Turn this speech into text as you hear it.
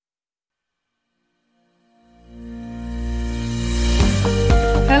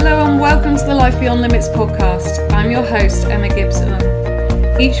Life Beyond Limits podcast. I'm your host, Emma Gibson.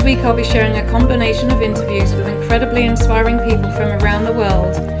 Each week I'll be sharing a combination of interviews with incredibly inspiring people from around the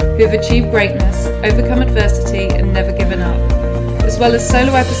world who have achieved greatness, overcome adversity and never given up, as well as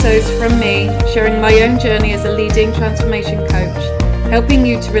solo episodes from me sharing my own journey as a leading transformation coach, helping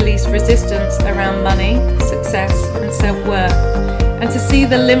you to release resistance around money, success and self-worth, and to see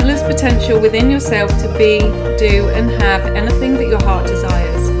the limitless potential within yourself to be, do and have anything that your heart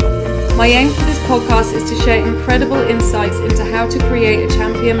desires. My aim for this podcast is to share incredible insights into how to create a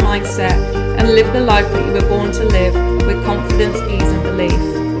champion mindset and live the life that you were born to live with confidence, ease and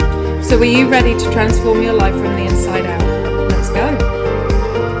belief. So are you ready to transform your life from the inside out? Let's go.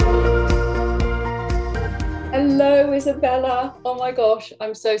 Hello, Isabella. Oh my gosh,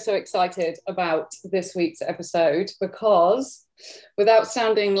 I'm so excited about this week's episode because, without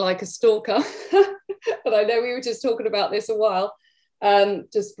sounding like a stalker, but I know we were just talking about this a while,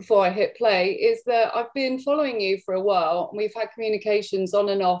 just before I hit play, is that I've been following you for a while and we've had communications on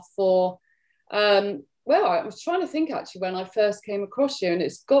and off for, I was trying to think actually when I first came across you, and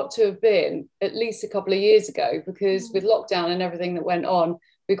it's got to have been at least a couple of years ago, because with lockdown and everything that went on,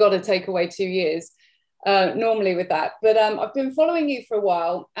 we got to take away 2 years normally with that. But I've been following you for a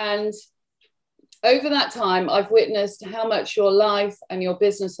while, and over that time, I've witnessed how much your life and your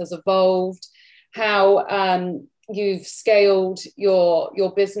business has evolved, how you've scaled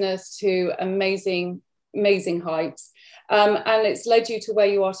your business to amazing heights. And it's led you to where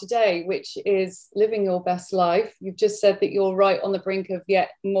you are today, which is living your best life. You've just said that you're right on the brink of yet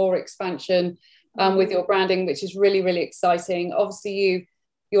more expansion with your branding, which is really exciting. Obviously,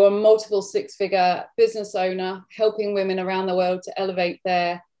 you're a multiple six-figure business owner, helping women around the world to elevate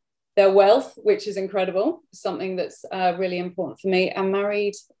their wealth, which is incredible, something that's really important for me, and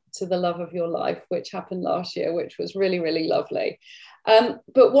married to the love of your life, which happened last year, which was really lovely.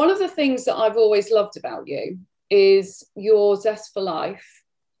 But one of the things that I've always loved about you is your zest for life,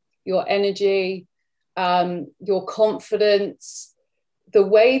 your energy, your confidence, the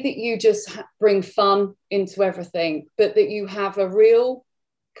way that you just bring fun into everything, but that you have a real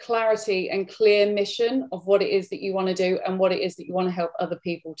clarity and clear mission of what it is that you want to do and what it is that you want to help other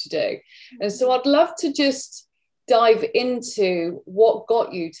people to do. And so I'd love to just dive into what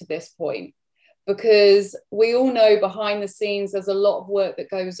got you to this point, because we all know behind the scenes there's a lot of work that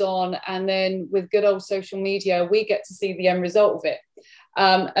goes on, and then with good old social media we get to see the end result of it.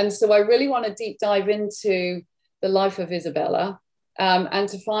 And so I really want to deep dive into the life of Isabella, and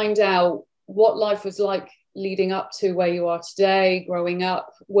to find out what life was like leading up to where you are today, growing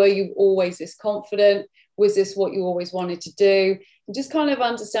up. Were you always this confident? Was this what you always wanted to do? And just kind of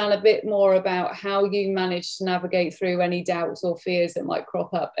understand a bit more about how you managed to navigate through any doubts or fears that might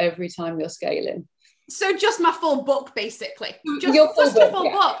crop up every time you're scaling. So just my full book, basically. Just a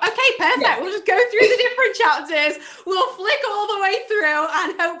full book. Okay, perfect. Yeah. We'll just go through the different chapters. We'll flick all the way through,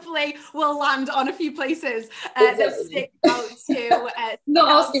 and hopefully we'll land on a few places that stick out to... Not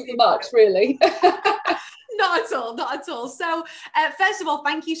asking for much, really. Not at all. So first of all,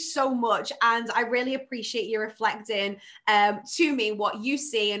 thank you so much. And I really appreciate you reflecting to me what you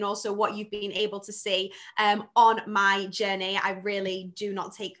see, and also what you've been able to see on my journey. I really do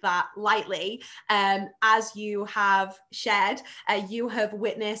not take that lightly. As you have shared, you have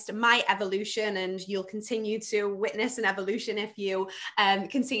witnessed my evolution, and you'll continue to witness an evolution if you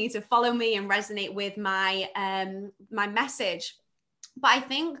continue to follow me and resonate with my my message. But I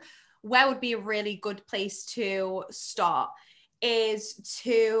think where would be a really good place to start is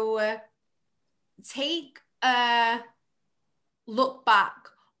to take a look back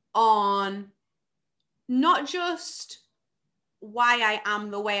on not just why I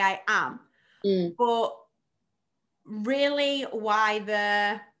am the way I am, but really why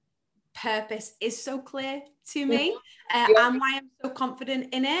the purpose is so clear to me, and why I'm so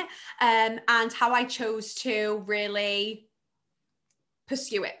confident in it, and how I chose to really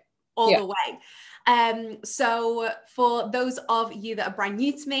pursue it all the way. So for those of you that are brand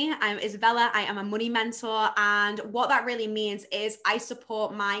new to me, I'm Isabella. I am a money mentor, and what that really means is I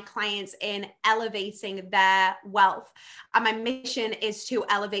support my clients in elevating their wealth, and my mission is to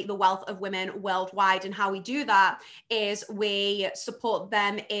elevate the wealth of women worldwide. And how we do that is we support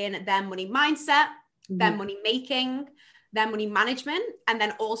them in their money mindset, their money making, their money management, and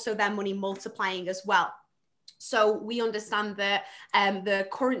then also their money multiplying as well. So we understand that the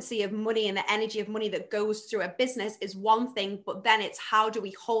currency of money and the energy of money that goes through a business is one thing, but then it's how do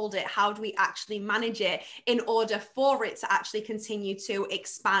we hold it? How do we actually manage it in order for it to actually continue to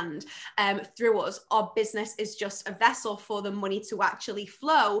expand through us? Our business is just a vessel for the money to actually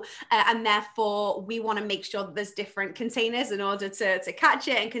flow. And therefore, we want to make sure that there's different containers in order to catch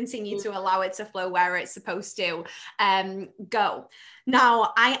it and continue to allow it to flow where it's supposed to go.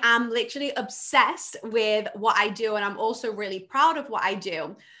 Now, I am literally obsessed with what I do, and I'm also really proud of what I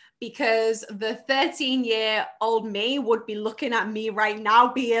do, because the 13-year-old me would be looking at me right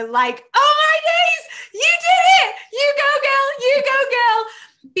now being like, oh my days, you did it, you go girl, you go girl,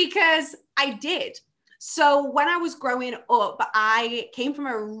 because I did. So when I was growing up, I came from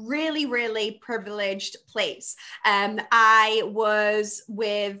a really, really privileged place. I was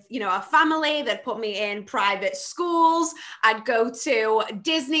with, a family that put me in private schools. I'd go to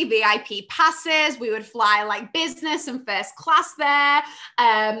Disney VIP passes. We would fly like business and first class there.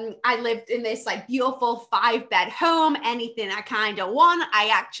 I lived in this like beautiful 5-bed home. Anything I kind of want, I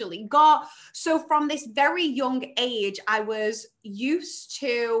actually got. So from this very young age, I was used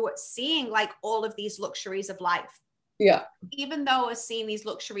to seeing like all of these luxuries of life. Yeah. Even though I was seeing these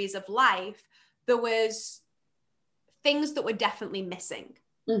luxuries of life, there was things that were definitely missing.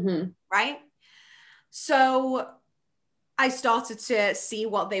 Right? So I started to see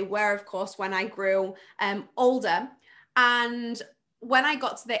what they were, of course, when I grew older. And when I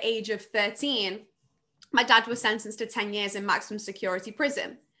got to the age of 13, my dad was sentenced to 10 years in maximum security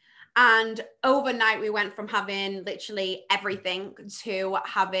prison. And overnight, we went from having literally everything to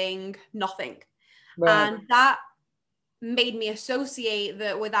having nothing. Right. And that made me associate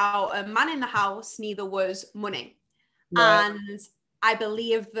that without a man in the house, neither was money. Right. And I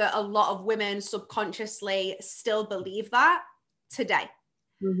believe that a lot of women subconsciously still believe that today.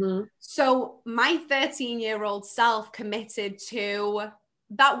 So my 13-year-old self committed to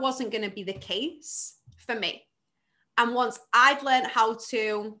that wasn't going to be the case for me. And once I'd learned how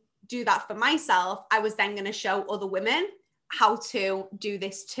to do that for myself, I was then going to show other women how to do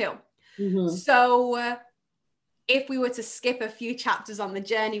this too. So if we were to skip a few chapters on the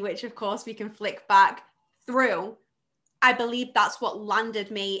journey, which of course we can flick back through, I believe that's what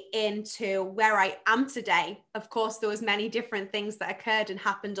landed me into where I am today. Of course, there was many different things that occurred and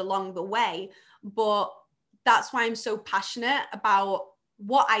happened along the way, but that's why I'm so passionate about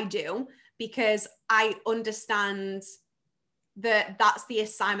what I do, because I understand that that's the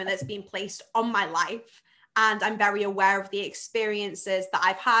assignment that's been placed on my life. And I'm very aware of the experiences that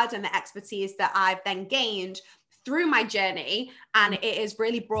I've had and the expertise that I've then gained through my journey. And it has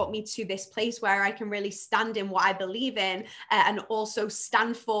really brought me to this place where I can really stand in what I believe in and also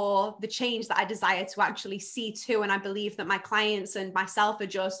stand for the change that I desire to actually see too. And I believe that my clients and myself are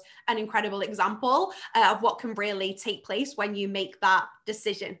just an incredible example of what can really take place when you make that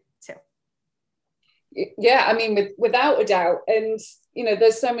decision too. Yeah, I mean, without a doubt. And,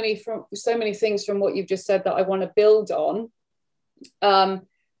 there's so many things from what you've just said that I want to build on.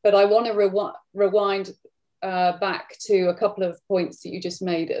 But I want to rewind back to a couple of points that you just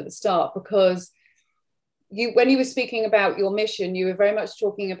made at the start, because when you were speaking about your mission, you were very much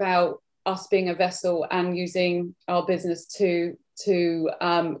talking about us being a vessel and using our business to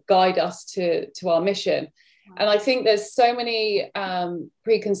guide us to our mission. And I think there's so many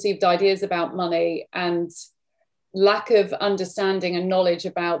preconceived ideas about money and lack of understanding and knowledge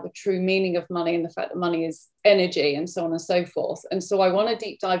about the true meaning of money and the fact that money is energy and so on and so forth. And so I want to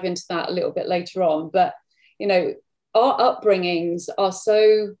deep dive into that a little bit later on. But, our upbringings are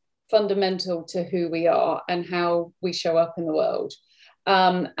so fundamental to who we are and how we show up in the world.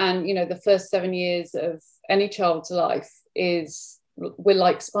 And, the first 7 years of any child's life we're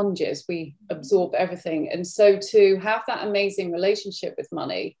like sponges. We absorb everything. And so to have that amazing relationship with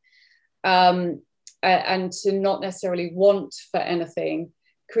money and to not necessarily want for anything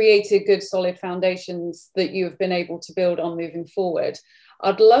created good solid foundations that you have been able to build on moving forward.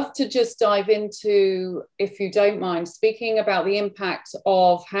 I'd love to just dive into, if you don't mind, speaking about the impact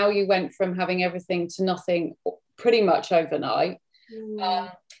of how you went from having everything to nothing pretty much overnight. The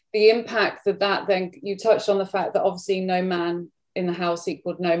impact that then, you touched on the fact that obviously no man in the house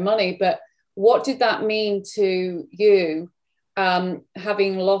equaled no money, but what did that mean to you,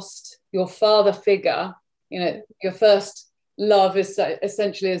 having lost your father figure, your first love is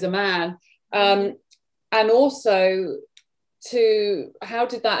essentially as a man, and also how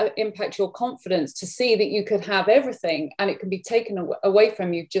did that impact your confidence to see that you could have everything and it can be taken away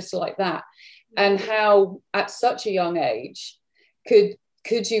from you just like that, and how at such a young age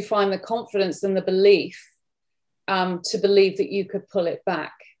could you find the confidence and the belief to believe that you could pull it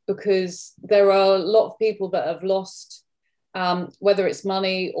back because there are a lot of people that have lost, whether it's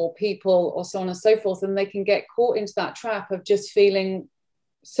money or people or so on and so forth, and they can get caught into that trap of just feeling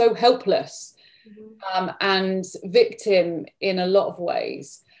so helpless, and victim in a lot of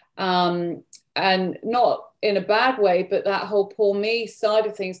ways, and not in a bad way, but that whole poor me side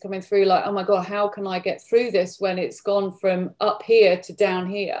of things coming through, like, oh my God, how can I get through this when it's gone from up here to down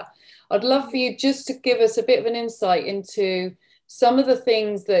here? I'd love for you just to give us a bit of an insight into some of the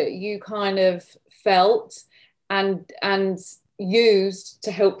things that you kind of felt and used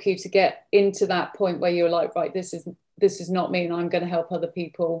to help you to get into that point where you're like, right, this is not me, and I'm going to help other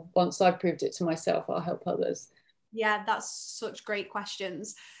people. Once I've proved it to myself, I'll help others. Yeah, that's such great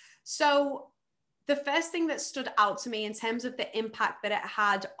questions. So the first thing that stood out to me in terms of the impact that it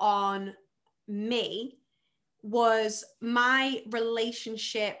had on me was my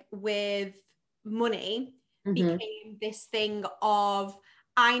relationship with money became this thing of,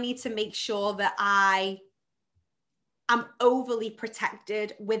 I need to make sure that I am overly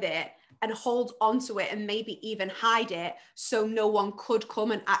protected with it and hold on to it and maybe even hide it so no one could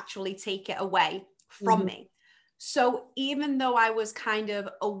come and actually take it away from me. So even though I was kind of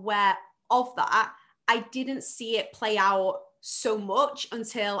aware of that, I didn't see it play out so much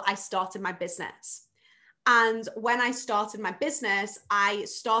until I started my business. And when I started my business, I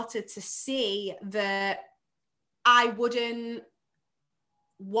started to see that I wouldn't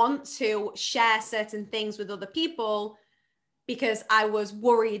want to share certain things with other people because I was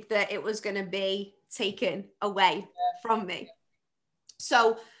worried that it was going to be taken away from me.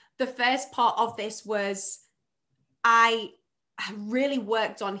 So the first part of this was I really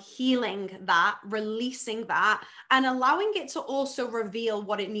worked on healing that, releasing that, and allowing it to also reveal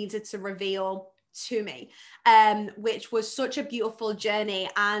what it needed to reveal to me, which was such a beautiful journey.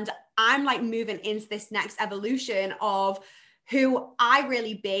 And I'm like moving into this next evolution of who I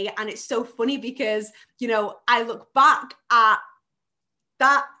really be. And it's so funny because, you know, I look back at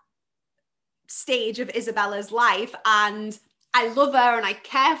that stage of Isabella's life and I love her and I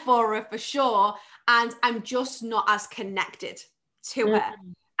care for her for sure. And I'm just not as connected to her.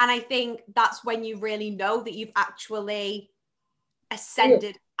 And I think that's when you really know that you've actually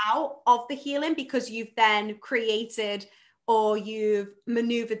ascended out of the healing, because you've then created or you've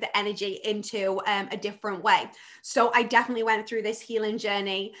maneuvered the energy into a different way. So I definitely went through this healing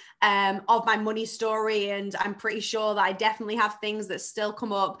journey of my money story, and I'm pretty sure that I definitely have things that still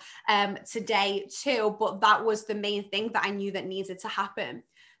come up today too, but that was the main thing that I knew that needed to happen.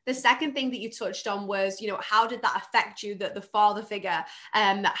 The second thing that you touched on was, you know, how did that affect you, that the father figure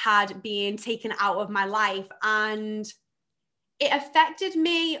had been taken out of my life? And it affected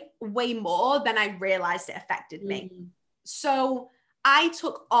me way more than I realized it affected me. So I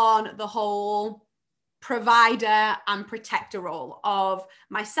took on the whole provider and protector role of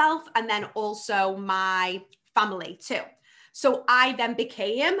myself and then also my family too. So I then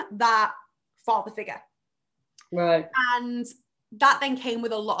became that father figure. Right. And that then came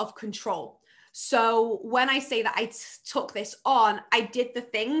with a lot of control. So when I say that I took this on, I did the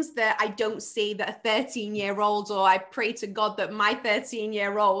things that I don't see that a 13-year-old, or I pray to God that my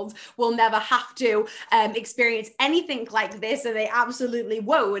 13-year-old will never have to experience anything like this, and they absolutely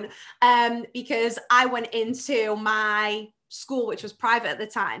won't, because I went into my school, which was private at the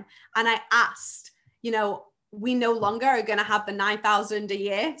time, and I asked, you know, we no longer are going to have the $9,000 a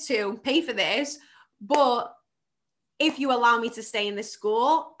year to pay for this, but if you allow me to stay in this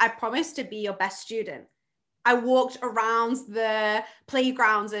school, I promise to be your best student. I walked around the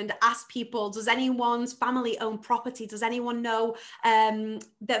playgrounds and asked people, does anyone's family own property? Does anyone know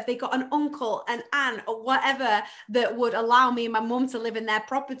that they got an uncle, an aunt, or whatever that would allow me and my mum to live in their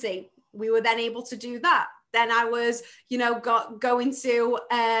property? We were then able to do that. Then I was, you know, going to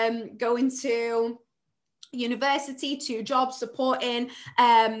university, to jobs, supporting,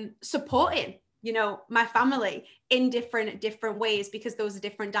 you know, my family in different ways, because there was a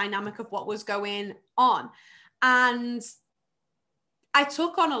different dynamic of what was going on. And I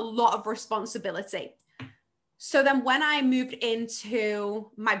took on a lot of responsibility. So then when I moved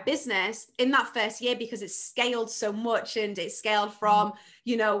into my business in that first year, because it scaled so much, and it scaled from,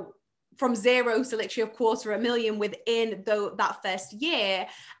 you know, from zero to literally $250,000 within that first year,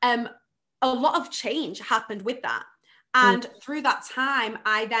 a lot of change happened with that. And through that time,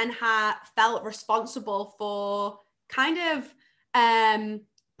 I then felt responsible for kind of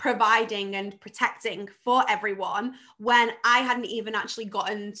providing and protecting for everyone when I hadn't even actually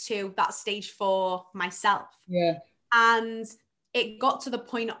gotten to that stage for myself. Yeah. And it got to the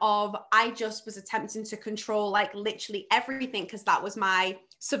point of I just was attempting to control like literally everything, because that was my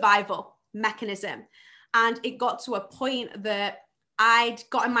survival mechanism. And it got to a point that I'd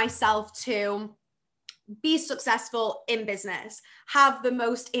gotten myself to be successful in business, have the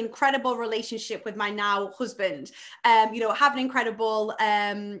most incredible relationship with my now husband, have an incredible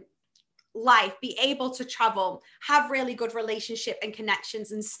life, be able to travel, have really good relationship and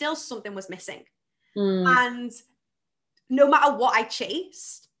connections, and still something was missing. And no matter what I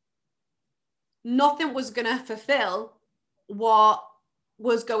chased, nothing was going to fulfill what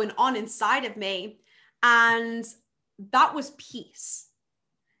was going on inside of me. And that was peace.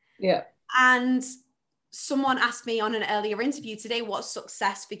 Yeah. And someone asked me on an earlier interview today, what's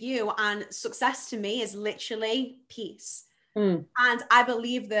success for you? And success to me is literally peace. And I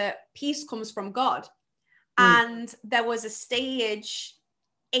believe that peace comes from God. And there was a stage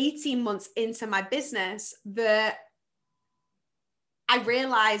 18 months into my business that I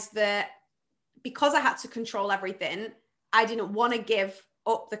realized that because I had to control everything, I didn't want to give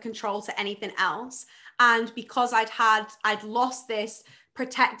up the control to anything else. And because I'd lost this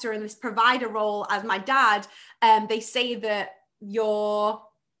protector and this provider role as my dad, they say the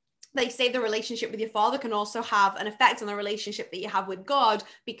relationship with your father can also have an effect on the relationship that you have with God,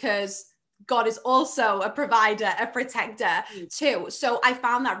 because God is also a provider, a protector too. So I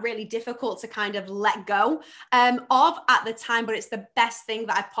found that really difficult to kind of let go of at the time, but it's the best thing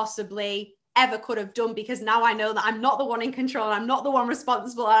that I possibly ever could have done, because now I know that I'm not the one in control, I'm not the one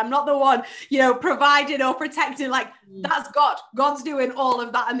responsible, I'm not the one, providing or protecting. Like, that's God. God's doing all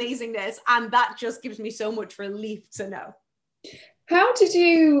of that amazingness. And that just gives me so much relief to know. How did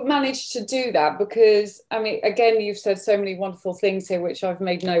you manage to do that? Because, I mean, again, you've said so many wonderful things here, which I've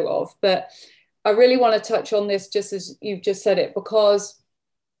made note of, but I really want to touch on this just as you've just said it, because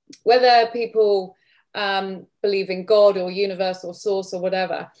whether people believe in God or universe or source or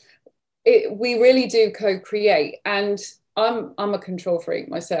whatever, we really do co-create. And I'm a control freak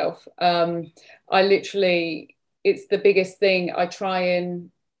myself. I literally, it's the biggest thing. I try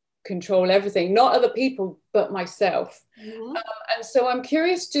and control everything, not other people, but myself. And so I'm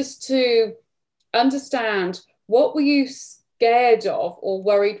curious just to understand, what were you scared of or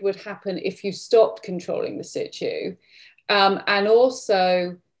worried would happen if you stopped controlling the situ? And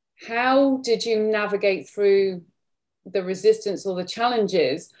also, how did you navigate through the resistance or the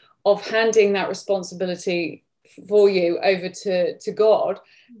challenges of handing that responsibility for you over to God,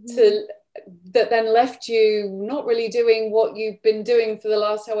 that then left you not really doing what you've been doing for the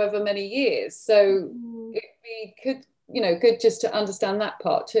last however many years? So it'd be good just to understand that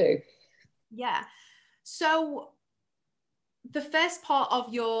part too. Yeah. So the first part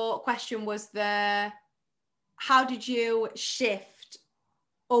of your question was how did you shift,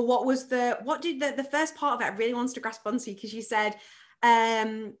 or what did the first part of it I really wanted to grasp onto, because you said,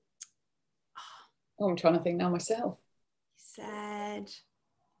 I'm trying to think now myself. You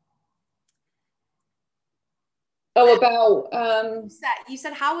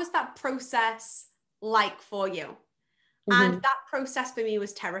said how was that process like for you? And that process for me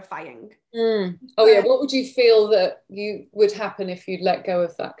was terrifying. What would you feel that you would happen if you'd let go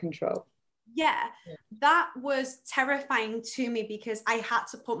of that control? Yeah, that was terrifying to me, because I had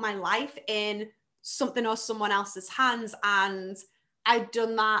to put my life in something or someone else's hands. And I'd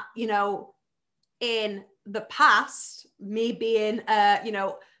done that, in the past, me being, a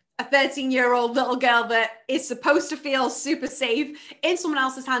 13-year-old little girl that is supposed to feel super safe in someone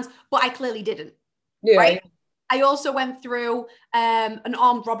else's hands, but I clearly didn't. Yeah. Right? I also went through an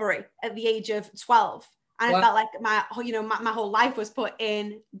armed robbery at the age of 12. And I felt like my whole life was put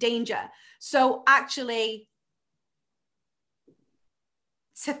in danger. So actually,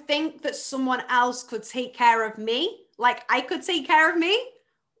 to think that someone else could take care of me, like I could take care of me,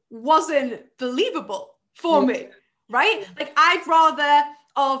 wasn't believable for me, right? Like, I'd rather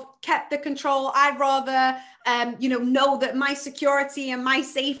have kept the control. I'd rather, know that my security and my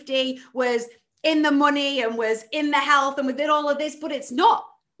safety was in the money and was in the health and within all of this, but it's not.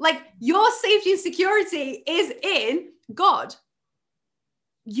 Like, your safety and security is in God.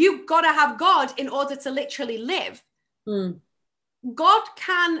 You've got to have God in order to literally live. God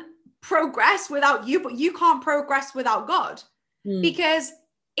can progress without you, but you can't progress without God. Because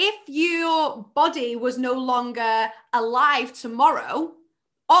if your body was no longer alive tomorrow,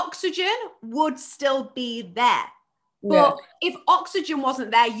 oxygen would still be there. But if oxygen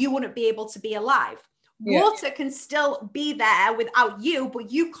wasn't there, you wouldn't be able to be alive. Water can still be there without you,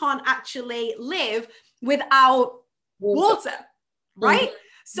 but you can't actually live without water, right?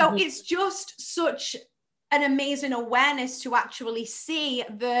 So it's just such an amazing awareness to actually see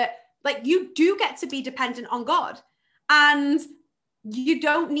that, like, you do get to be dependent on God. And you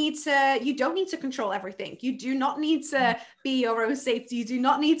don't need to control everything. You do not need to be your own safety. You do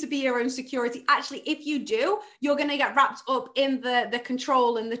not need to be your own security. Actually, if you do, you're going to get wrapped up in the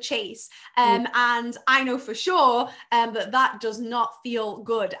control and the chase. And I know for sure that does not feel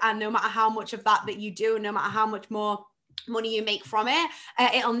good. And no matter how much of that you do, no matter how much more money you make from it,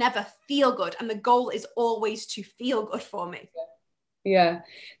 it'll never feel good. And the goal is always to feel good for me. Yeah.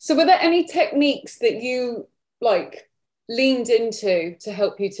 So were there any techniques that you leaned into to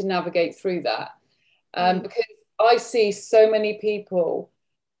help you to navigate through that? Because I see so many people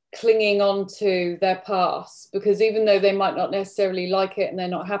clinging on to their past, because even though they might not necessarily like it and they're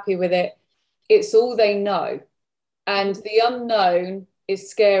not happy with it, it's all they know. And the unknown is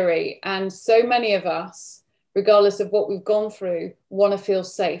scary. And so many of us, regardless of what we've gone through, want to feel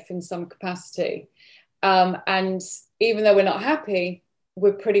safe in some capacity. And even though we're not happy,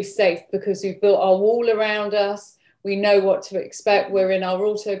 we're pretty safe because we've built our wall around us. We know what to expect. We're in our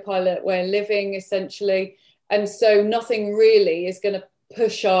autopilot. We're living essentially. And so nothing really is going to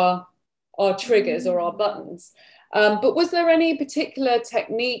push our triggers or our buttons. But was there any particular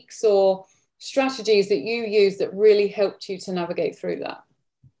techniques or strategies that you use that really helped you to navigate through that?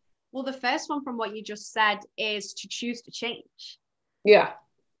 Well, the first one from what you just said is to choose to change. Yeah.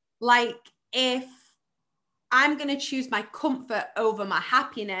 Like, if I'm going to choose my comfort over my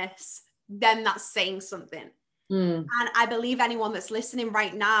happiness, then that's saying something. And I believe anyone that's listening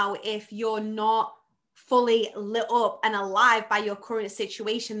right now, if you're not fully lit up and alive by your current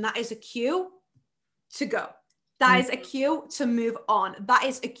situation, that is a cue to go. That is a cue to move on. That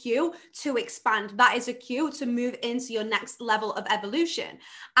is a cue to expand. That is a cue to move into your next level of evolution.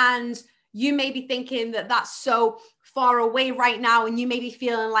 And you may be thinking that that's so far away right now, and you may be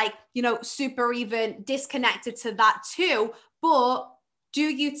feeling like, super even disconnected to that too. But do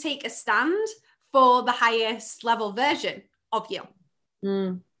you take a stand for the highest level version of you?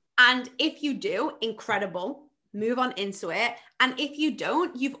 And if you do, incredible, move on into it. And if you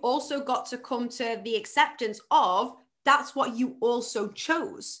don't, you've also got to come to the acceptance of that's what you also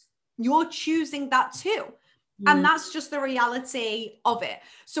chose. You're choosing that too. And that's just the reality of it.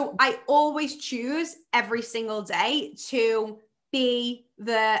 So I always choose every single day to be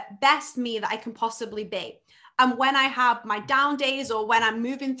the best me that I can possibly be. And when I have my down days or when I'm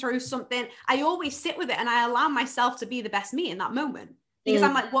moving through something, I always sit with it and I allow myself to be the best me in that moment. Because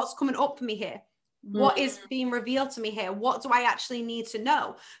I'm like, what's coming up for me here? What is being revealed to me here? What do I actually need to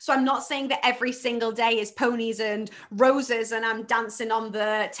know? So I'm not saying that every single day is ponies and roses and I'm dancing on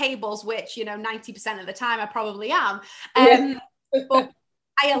the tables, which, 90% of the time I probably am. But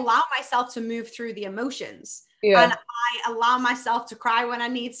I allow myself to move through the emotions. And I allow myself to cry when I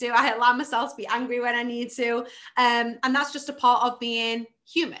need to. I allow myself to be angry when I need to. And that's just a part of being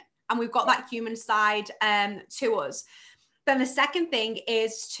human. And we've got that human side to us. Then the second thing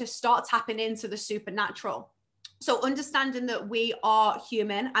is to start tapping into the supernatural. So understanding that we are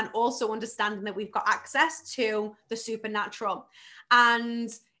human and also understanding that we've got access to the supernatural. And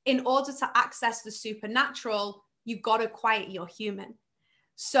in order to access the supernatural, you've got to quiet your human.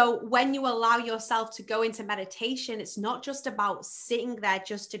 So when you allow yourself to go into meditation, it's not just about sitting there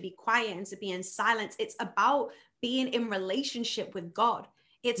just to be quiet and to be in silence. It's about being in relationship with God.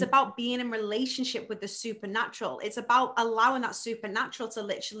 It's about being in relationship with the supernatural. It's about allowing that supernatural to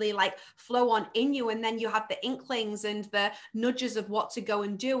literally flow on in you. And then you have the inklings and the nudges of what to go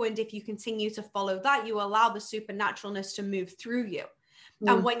and do. And if you continue to follow that, you allow the supernaturalness to move through you.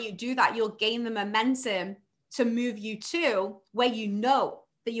 And when you do that, you'll gain the momentum to move you to where you know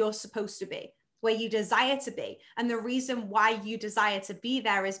that you're supposed to be, where you desire to be. And the reason why you desire to be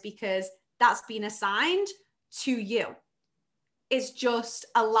there is because that's been assigned to you. It's just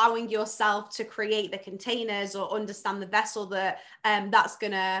allowing yourself to create the containers or understand the vessel that that's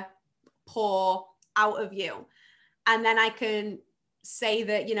going to pour out of you. And then I can say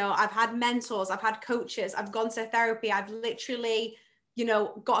that, I've had mentors, I've had coaches, I've gone to therapy. I've literally,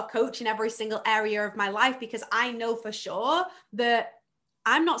 got a coach in every single area of my life because I know for sure that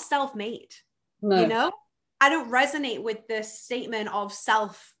I'm not self-made. No. I don't resonate with the statement of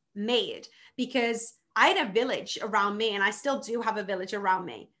self-made because I had a village around me and I still do have a village around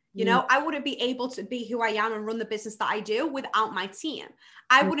me. I wouldn't be able to be who I am and run the business that I do without my team.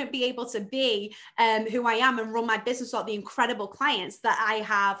 I wouldn't be able to be who I am and run my business without the incredible clients that I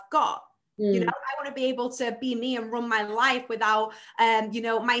have got. I wouldn't be able to be me and run my life without,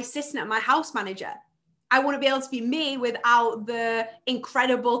 my assistant, my house manager. I wouldn't be able to be me without the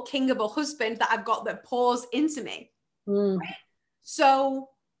incredible king of a husband that I've got that pours into me. Right? So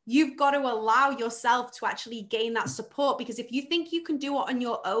you've got to allow yourself to actually gain that support, because if you think you can do it on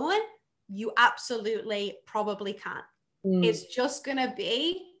your own, you absolutely probably can't. it's just going to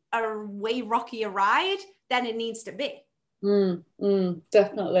be a way rockier ride than it needs to be.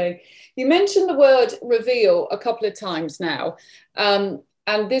 Definitely. You mentioned the word reveal a couple of times now.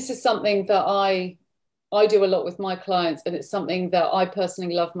 And this is something that I do a lot with my clients, and it's something that I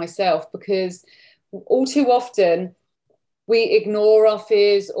personally love myself, because all too often we ignore our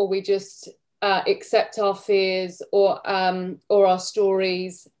fears, or we just accept our fears, or our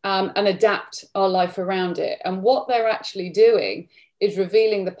stories, and adapt our life around it. And what they're actually doing is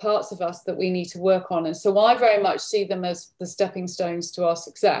revealing the parts of us that we need to work on. And so I very much see them as the stepping stones to our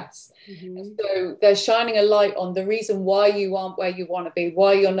success. So they're shining a light on the reason why you aren't where you want to be,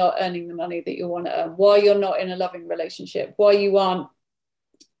 why you're not earning the money that you want to earn, why you're not in a loving relationship, why you aren't,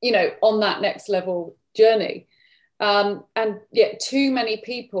 on that next level journey. And yet too many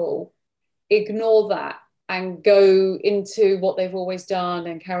people ignore that and go into what they've always done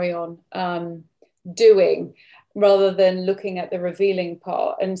and carry on doing, rather than looking at the revealing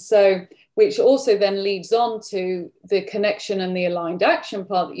part. And so, which also then leads on to the connection and the aligned action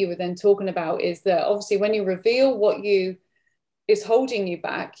part that you were then talking about, is that obviously when you reveal what is holding you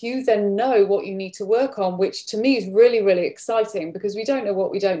back, you then know what you need to work on, which to me is really, really exciting, because we don't know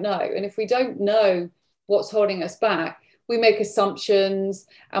what we don't know. And if we don't know what's holding us back, we make assumptions,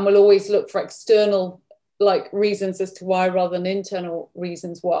 and we'll always look for external reasons as to why, rather than internal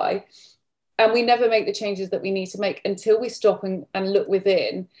reasons why. And we never make the changes that we need to make until we stop and look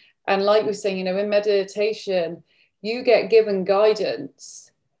within. And like you're saying, in meditation, you get given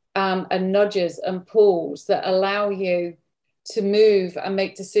guidance and nudges and pulls that allow you to move and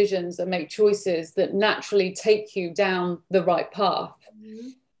make decisions and make choices that naturally take you down the right path.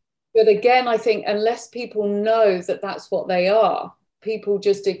 But again, I think unless people know that that's what they are, people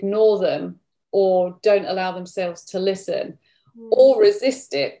just ignore them or don't allow themselves to listen, or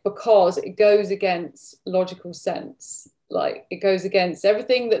resist it because it goes against logical sense. It goes against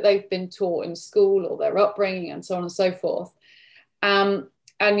everything that they've been taught in school or their upbringing and so on and so forth. And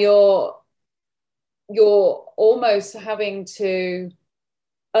you're almost having to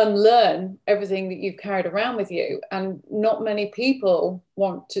unlearn everything that you've carried around with you. And not many people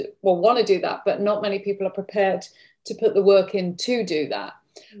want to do that, but not many people are prepared to put the work in to do that.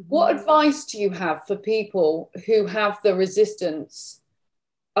 What advice do you have for people who have the resistance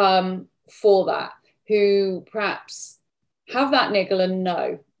for that, who perhaps have that niggle and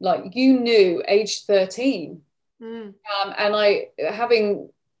know, you knew age 13, and I, having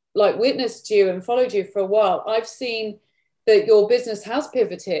witnessed you and followed you for a while, I've seen that your business has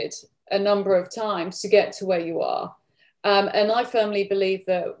pivoted a number of times to get to where you are. And I firmly believe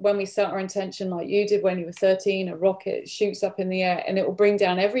that when we set our intention, like you did when you were 13, a rocket shoots up in the air, and it will bring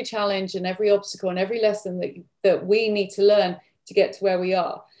down every challenge and every obstacle and every lesson that we need to learn to get to where we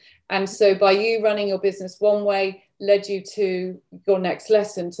are. And so by you running your business one way led you to your next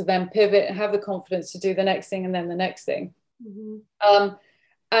lesson, to then pivot and have the confidence to do the next thing and then the next thing. And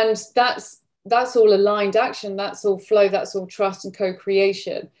that's all aligned action, that's all flow, that's all trust and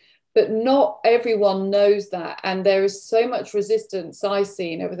co-creation. But not everyone knows that. And there is so much resistance I've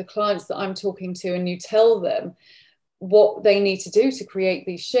seen over the clients that I'm talking to, and you tell them what they need to do to create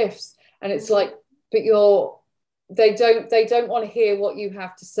these shifts. And it's but they don't want to hear what you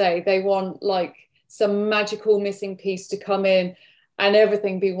have to say. They want some magical missing piece to come in and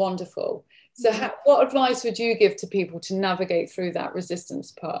everything be wonderful. So what advice would you give to people to navigate through that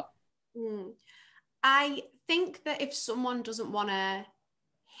resistance part? I think that if someone doesn't want to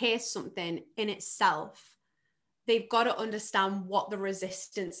hear something in itself, they've got to understand what the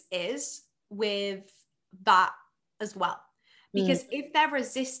resistance is with that as well. Because if they're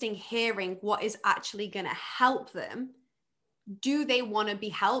resisting hearing what is actually going to help them, do they want to be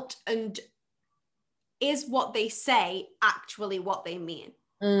helped? And is what they say actually what they mean?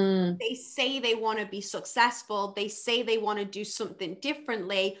 They say they want to be successful. They say they want to do something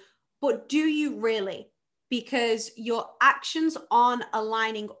differently, but do you really? Because your actions aren't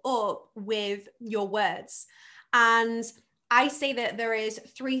aligning up with your words. And I say that there is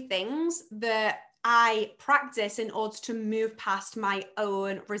 3 things that I practice in order to move past my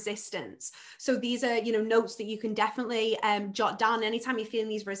own resistance. So these are, notes that you can definitely jot down. Anytime you're feeling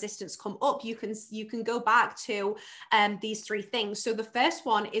these resistance come up, you can go back to these 3 things. So the first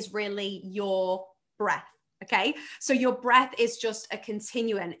one is really your breath. Okay. So your breath is just a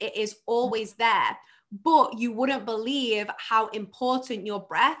continuum. It is always there. But you wouldn't believe how important your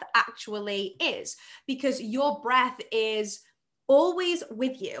breath actually is, because your breath is always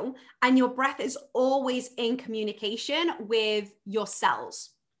with you, and your breath is always in communication with your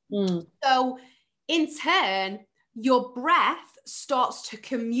cells. So in turn, your breath starts to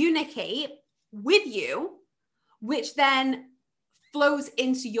communicate with you which then flows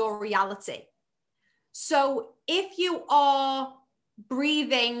into your reality. So if you are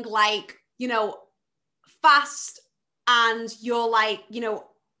breathing like, fast, and you're like,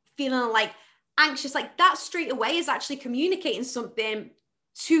 feeling like anxious, like that straight away is actually communicating something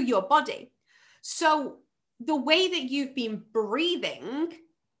to your body. So the way that you've been breathing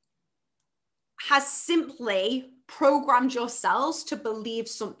has simply programmed your cells to believe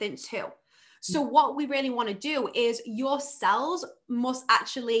something too. So what we really want to do is your cells must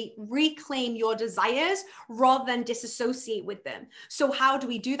actually reclaim your desires rather than disassociate with them. So how do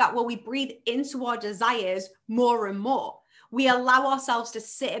we do that? Well, we breathe into our desires more and more. We allow ourselves to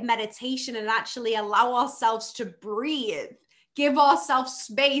sit in meditation and actually allow ourselves to breathe. Give ourselves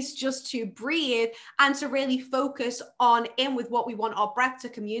space just to breathe and to really focus on in with what we want our breath to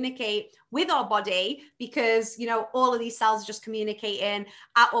communicate with our body, because, all of these cells are just communicating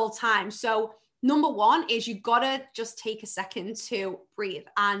at all times. So number one is you gotta just take a second to breathe.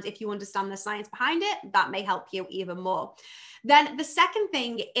 And if you understand the science behind it, that may help you even more. Then the second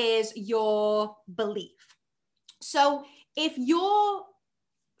thing is your belief. So if your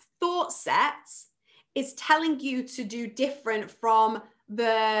thought sets is telling you to do different from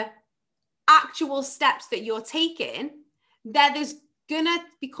the actual steps that you're taking, then there's gonna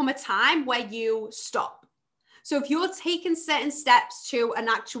become a time where you stop. So if you're taking certain steps to an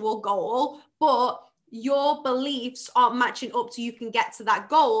actual goal, but your beliefs aren't matching up so you can get to that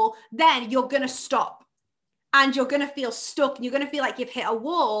goal, then you're gonna stop. And you're going to feel stuck, and you're going to feel like you've hit a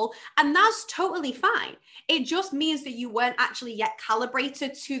wall. And that's totally fine. It just means that you weren't actually yet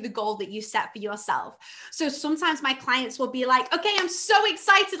calibrated to the goal that you set for yourself. So sometimes my clients will be like, okay, I'm so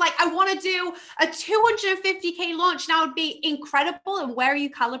excited. Like, I want to do a 250K launch now. It'd be incredible. And where are you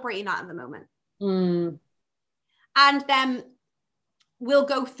calibrating at the moment? And then we'll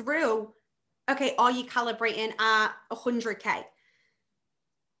go through, okay, are you calibrating at 100K?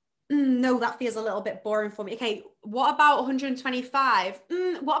 No, that feels a little bit boring for me. Okay, what about 125?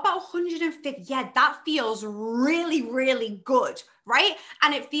 What about 150? Yeah, that feels really, really good, right?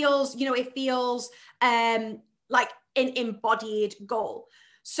 And it feels, like an embodied goal.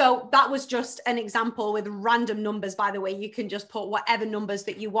 So that was just an example with random numbers, by the way. You can just put whatever numbers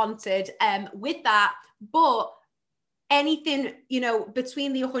that you wanted with that. But anything,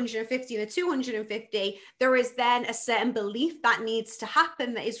 between the 150 and the 250, there is then a certain belief that needs to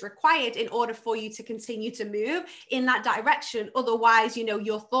happen, that is required in order for you to continue to move in that direction. Otherwise,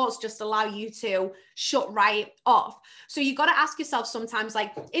 your thoughts just allow you to shut right off. So you got to ask yourself sometimes,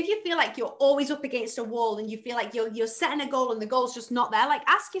 like, if you feel like you're always up against a wall and you feel like you're setting a goal and the goal's just not there, like,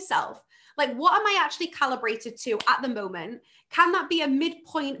 ask yourself, like, what am I actually calibrated to at the moment? Can that be a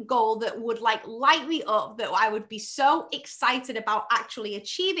midpoint goal that would like light me up, that I would be so excited about actually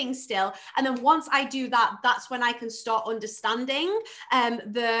achieving still? And then once I do that, that's when I can start understanding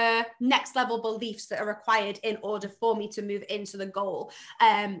the next level beliefs that are required in order for me to move into the goal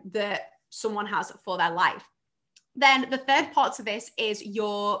that someone has for their life. Then the third part to this is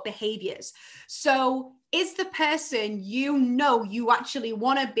your behaviors. So is the person you actually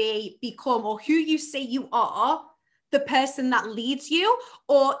want to become, or who you say you are, the person that leads you,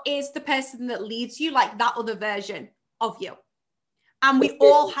 or is the person that leads you like that other version of you? And we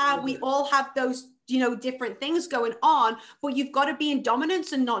all have those, different things going on, but you've got to be in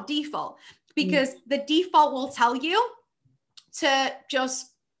dominance and not default, because the default will tell you to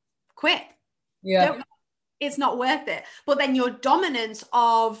just quit. It's not worth it. But then your dominance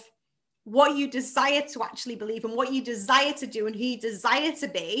of what you desire to actually believe and what you desire to do and who you desire to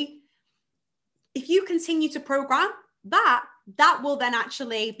be, if you continue to program that will then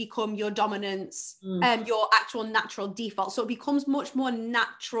actually become your dominance and your actual natural default. So it becomes much more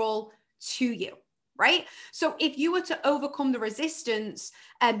natural to you, right? So if you were to overcome the resistance,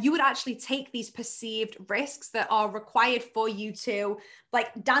 you would actually take these perceived risks that are required for you to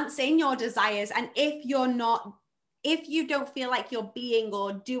like dance in your desires. And if you don't feel like you're being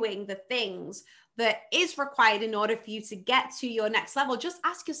or doing the things that is required in order for you to get to your next level, just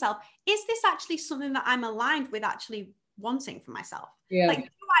ask yourself, is this actually something that I'm aligned with actually wanting for myself? Like,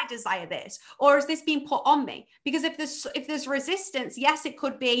 do I desire this, or is this being put on me? Because if there's resistance, yes, it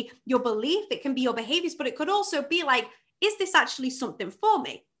could be your belief, it can be your behaviors, but it could also be like, is this actually something for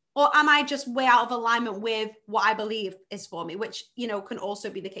me? Or am I just way out of alignment with what I believe is for me, which, can also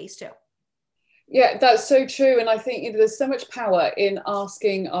be the case too. Yeah, that's so true. And I think there's so much power in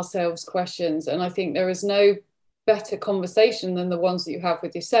asking ourselves questions. And I think there is no better conversation than the ones that you have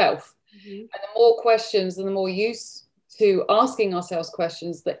with yourself. And the more questions and the more use to asking ourselves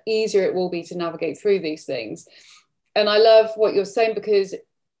questions, the easier it will be to navigate through these things. And I love what you're saying, because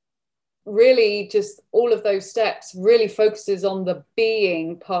really just all of those steps really focuses on the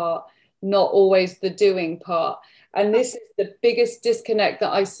being part, not always the doing part. And this is the biggest disconnect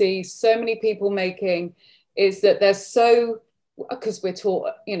that I see so many people making, is that they're so, because we're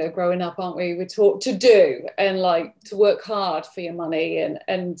taught, you know, growing up, aren't we? We're taught to do and like to work hard for your money.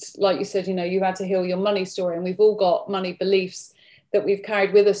 And like you said, you know, you had to heal your money story, and we've all got money beliefs that we've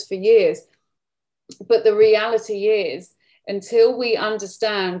carried with us for years. But the reality is, until we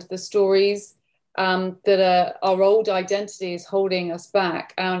understand the stories that are our old identities holding us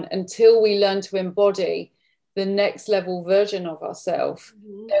back, and until we learn to embody the next level version of ourselves,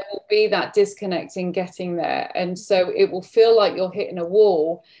 there will be that disconnect in getting there. And so it will feel like you're hitting a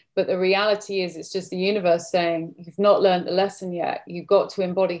wall, but the reality is it's just the universe saying, you've not learned the lesson yet. You've got to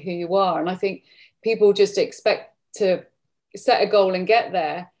embody who you are. And I think people just expect to set a goal and get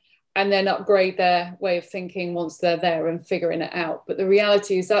there, and then upgrade their way of thinking once they're there and figuring it out. But the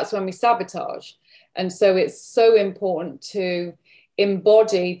reality is that's when we sabotage. And so it's so important to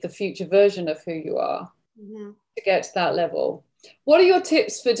embody the future version of who you are to get to that level. What are your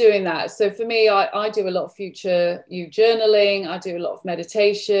tips for doing that? So for me, I do a lot of future you journaling. I do a lot of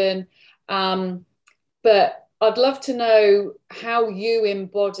meditation. But I'd love to know how you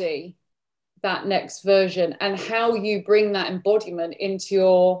embody that next version and how you bring that embodiment into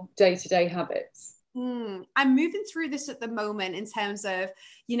your day-to-day habits. I'm moving through this at the moment in terms of,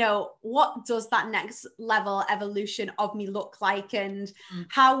 you know, what does that next level evolution of me look like, and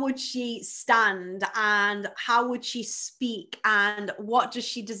how would she stand, and how would she speak, and what does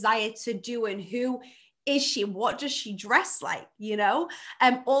she desire to do, and who is she, what does she dress like, you know,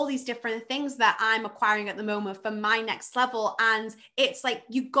 all these different things that I'm acquiring at the moment for my next level. And it's like,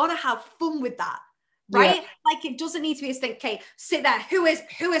 you got to have fun with that. Right? Yeah. Like, it doesn't need to be a thing, okay, sit there, who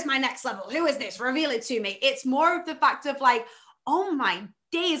is my next level? Who is this? Reveal it to me. It's more of the fact of like, oh my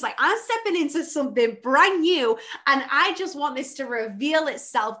days, like I'm stepping into something brand new and I just want this to reveal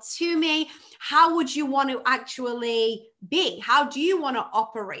itself to me. How would you want to actually be? How do you want to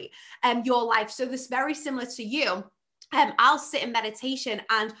operate your life? So this very similar to you. I'll sit in meditation,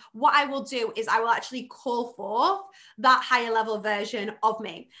 and what I will do is I will actually call forth that higher level version of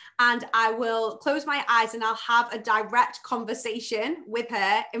me, and I will close my eyes and I'll have a direct conversation with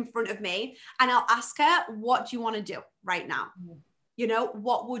her in front of me, and I'll ask her, what do you want to do right now? You know,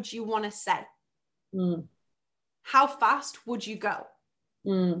 what would you want to say? How fast would you go?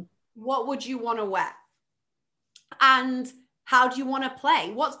 What would you want to wear? And how do you want to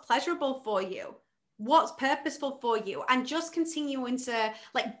play? What's pleasurable for you? What's purposeful for you? And just continuing to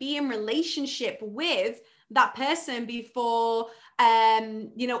like be in relationship with that person before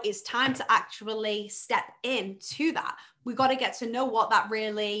you know, it's time to actually step into that. We got to get to know what that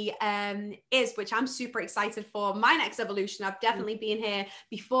really is, which I'm super excited for my next evolution. I've definitely been here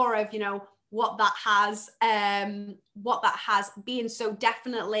before of, you know, what that has been. So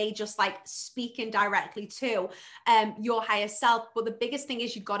definitely just like speaking directly to your higher self. But the biggest thing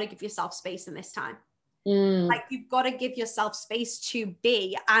is, you've got to give yourself space in this time. Like, you've got to give yourself space to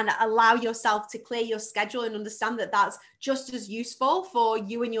be, and allow yourself to clear your schedule, and understand that that's just as useful for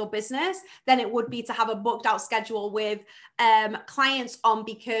you and your business than it would be to have a booked out schedule with clients on,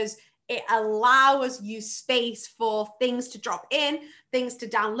 because it allows you space for things to drop in, things to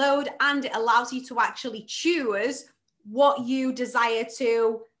download, and it allows you to actually choose what you desire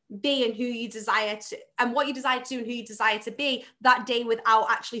to be and who you desire to, and what you desire to do and who you desire to be that day, without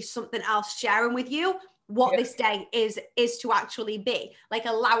actually something else sharing with you what this day is to actually be. Like,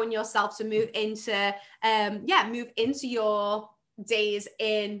 allowing yourself to move into your days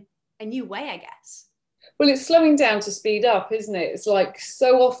in a new way, I guess. Well, it's slowing down to speed up, isn't it? It's like,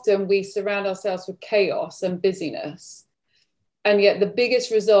 so often we surround ourselves with chaos and busyness, and yet the biggest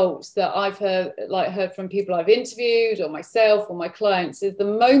results that I've heard from people I've interviewed, or myself or my clients, is the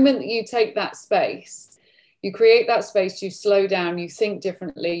moment that you take that space, you create that space, you slow down, you think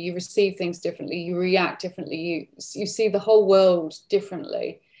differently, you receive things differently, you react differently, you see the whole world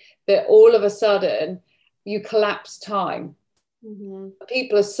differently, that all of a sudden you collapse time.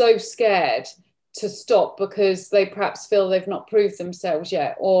 People are so scared to stop because they perhaps feel they've not proved themselves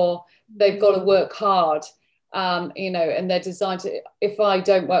yet, or they've got to work hard, you know, and they're designed to, if I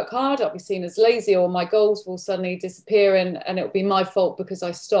don't work hard, I'll be seen as lazy, or my goals will suddenly disappear, and it'll be my fault because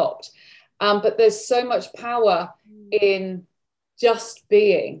I stopped. But there's so much power in just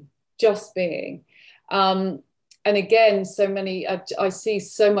being. And again, so many, I see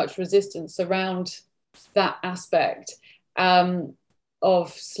so much resistance around that aspect of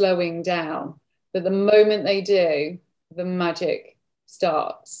slowing down, that the moment they do, the magic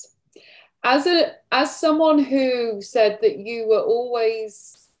starts. As someone who said that you were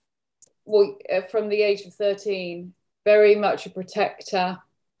always well, from the age of 13, very much a protector,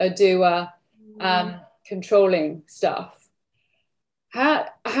 a doer, controlling stuff.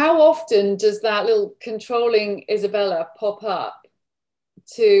 How often does that little controlling Isabella pop up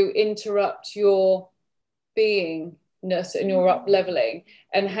to interrupt your beingness and your up leveling?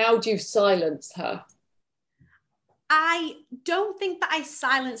 And how do you silence her? I don't think that I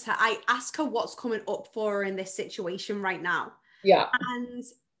silence her. I ask her what's coming up for her in this situation right now. Yeah. And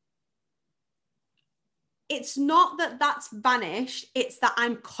it's not that that's vanished, it's that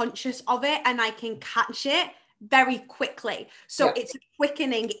I'm conscious of it and I can catch it very quickly. So Yeah. it's a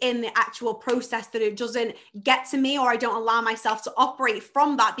quickening in the actual process that it doesn't get to me, or I don't allow myself to operate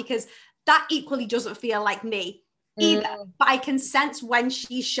from that, because that equally doesn't feel like me either. But I can sense when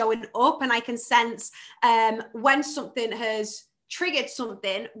she's showing up, and I can sense when something has triggered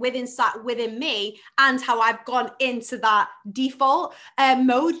something within me, and how I've gone into that default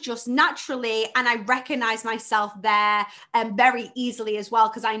mode just naturally, and I recognize myself there very easily as well,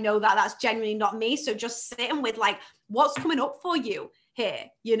 because I know that that's genuinely not me. So just sitting with like, what's coming up for you here,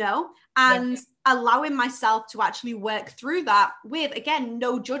 you know, and allowing myself to actually work through that with, again,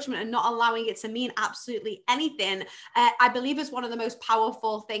 no judgment, and not allowing it to mean absolutely anything, I believe is one of the most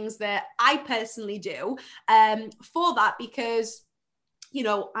powerful things that I personally do for that, because, you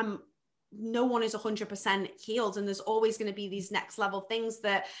know, no one is 100% healed, and there's always going to be these next level things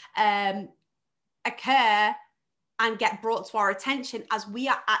that occur and get brought to our attention as we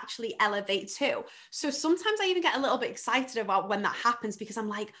are actually elevate too. So sometimes I even get a little bit excited about when that happens, because I'm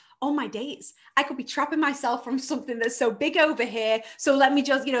like, oh my days, I could be trapping myself from something that's so big over here. So let me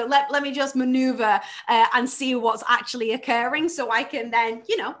just, you know, let me just maneuver and see what's actually occurring, so I can then,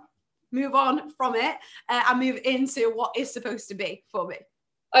 you know, move on from it and move into what is supposed to be for me.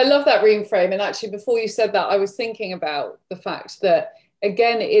 I love that reframe. And actually, before you said that, I was thinking about the fact that,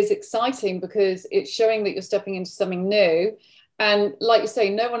 again, it is exciting because it's showing that you're stepping into something new. And like you say,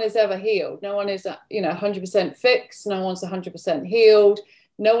 no one is ever healed. No one is, 100% fixed. No one's 100% healed.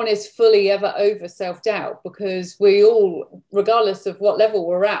 No one is fully ever over self-doubt, because we all, regardless of what level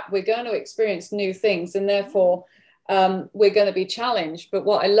we're at, we're going to experience new things. And therefore, we're going to be challenged. But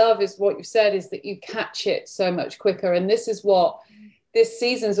what I love is what you said, is that you catch it so much quicker. And this is what this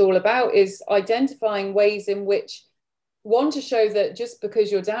season's all about, is identifying ways in which, one, to show that just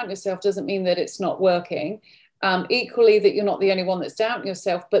because you're doubting yourself doesn't mean that it's not working. Equally, that you're not the only one that's doubting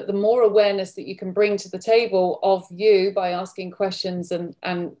yourself, but the more awareness that you can bring to the table of you by asking questions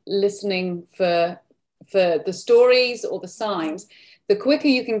and listening for the stories or the signs, the quicker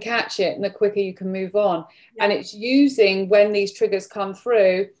you can catch it and the quicker you can move on. Yeah. And it's using, when these triggers come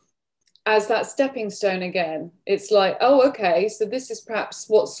through, as that stepping stone again. It's like, oh, okay, so this is perhaps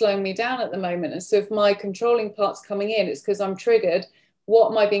what's slowing me down at the moment. And so if my controlling part's coming in, it's because I'm triggered.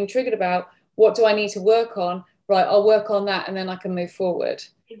 What am I being triggered about? What do I need to work on? Right, I'll work on that, and then I can move forward.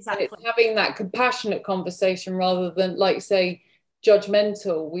 Exactly. And it's having that compassionate conversation rather than, like, say,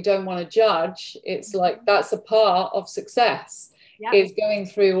 judgmental. We don't want to judge. It's like, that's a part of success, is going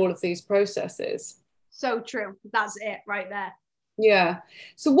through all of these processes. So true. That's it right there. Yeah.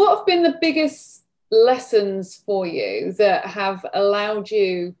 So what have been the biggest lessons for you that have allowed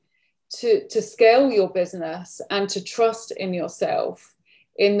you to scale your business and to trust in yourself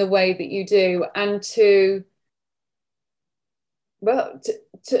in the way that you do, and to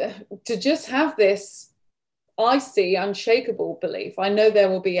just have this, I see, unshakable belief? I know there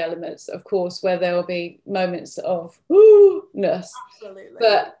will be elements, of course, where there will be moments of woo-ness. Absolutely.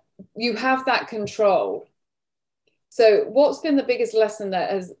 But you have that control. So what's been the biggest lesson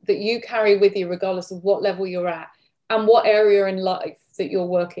that you carry with you, regardless of what level you're at and what area in life that you're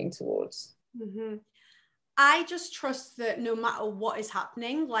working towards? Mm-hmm. I just trust that no matter what is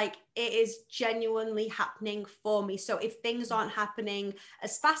happening, like, it is genuinely happening for me. So if things aren't happening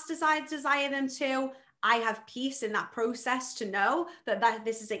as fast as I desire them to, I have peace in that process to know that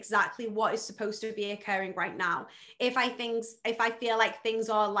this is exactly what is supposed to be occurring right now. If I feel like things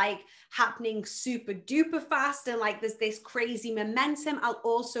are like happening super duper fast and like there's this crazy momentum, I'll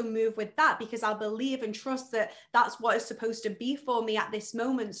also move with that, because I'll believe and trust that that's what is supposed to be for me at this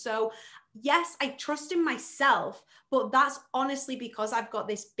moment. So yes, I trust in myself, but that's honestly because I've got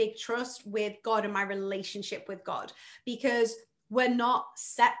this big trust with God and my relationship with God, because we're not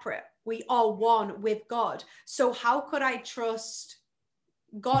separate. We are one with God. So how could I trust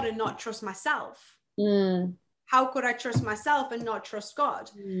God and not trust myself? How could I trust myself and not trust God?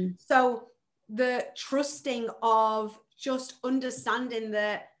 So the trusting of just understanding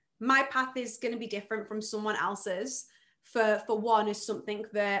that my path is going to be different from someone else's, for one, is something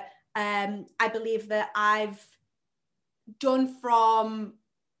that I believe that I've done from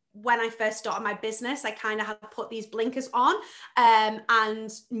when I first started my business, I kind of had put these blinkers on,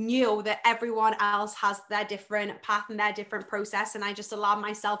 and knew that everyone else has their different path and their different process. And I just allowed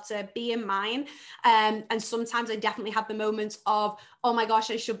myself to be in mine. And sometimes I definitely had the moments of, oh my gosh,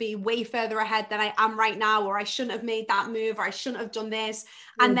 I should be way further ahead than I am right now, or I shouldn't have made that move, or I shouldn't have done this.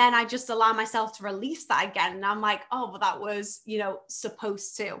 And then I just allow myself to release that again. And I'm like, oh, well, that was,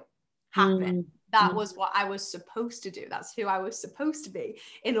 supposed to happen. That was what I was supposed to do. That's who I was supposed to be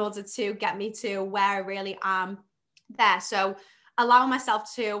in order to get me to where I really am there. So allow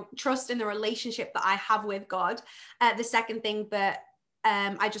myself to trust in the relationship that I have with God. The second thing that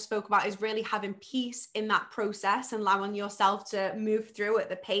I just spoke about is really having peace in that process and allowing yourself to move through at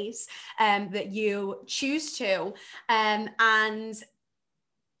the pace that you choose to. And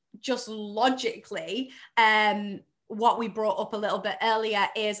just logically, what we brought up a little bit earlier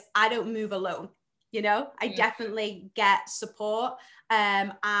is I don't move alone. I definitely get support,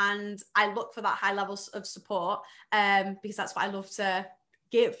 and I look for that high levels of support because that's what I love to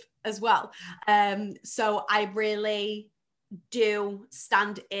give as well. So I really do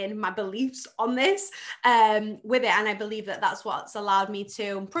stand in my beliefs on this with it, and I believe that that's what's allowed me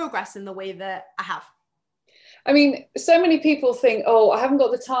to progress in the way that I have. I mean, so many people think, oh, I haven't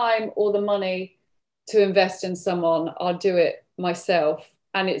got the time or the money to invest in someone, I'll do it myself.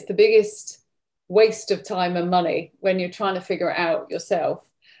 And it's the biggest waste of time and money when you're trying to figure it out yourself.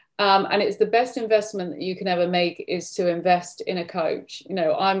 And it's the best investment that you can ever make is to invest in a coach.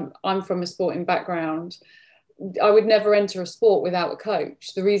 I'm from a sporting background. I would never enter a sport without a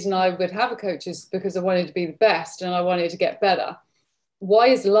coach. The reason I would have a coach is because I wanted to be the best and I wanted to get better. Why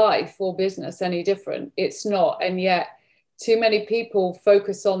is life or business any different? It's not. And yet too many people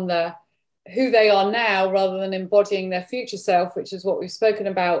focus on who they are now rather than embodying their future self, which is what we've spoken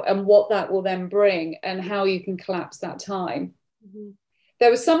about, and what that will then bring and how you can collapse that time. There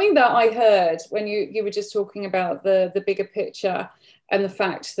was something that I heard when you were just talking about the bigger picture and the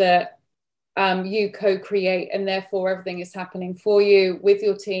fact that you co-create and therefore everything is happening for you with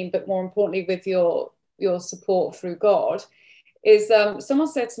your team, but more importantly with your support through God, is someone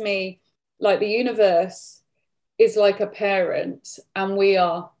said to me, like, the universe is like a parent and we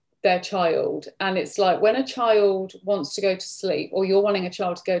are their child. And it's like when a child wants to go to sleep, or you're wanting a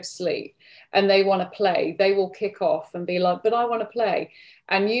child to go to sleep and they want to play, they will kick off and be like, but I want to play.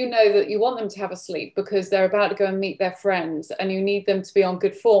 And you know that you want them to have a sleep because they're about to go and meet their friends and you need them to be on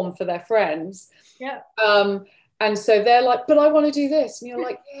good form for their friends. And so they're like, but I want to do this. And you're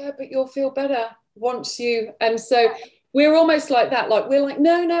like, yeah, but you'll feel better once you. And so we're almost like that. Like, we're like,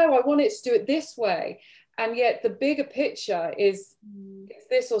 no, I want it to do it this way. And yet the bigger picture is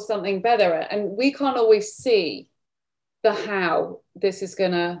this or something better. And we can't always see the how this is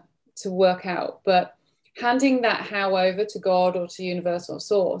going to work out. But handing that how over to God or to universal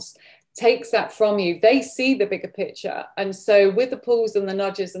source takes that from you. They see the bigger picture. And so with the pulls and the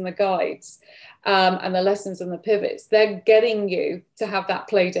nudges and the guides and the lessons and the pivots, they're getting you to have that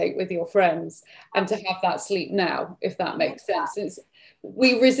play date with your friends and to have that sleep now, if that makes sense.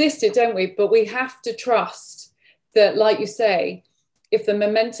 We resist it, don't we? But we have to trust that, like you say, if the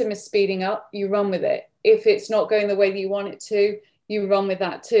momentum is speeding up, you run with it. If it's not going the way that you want it to, you run with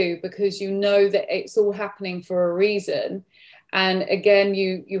that too, because you know that it's all happening for a reason. And again,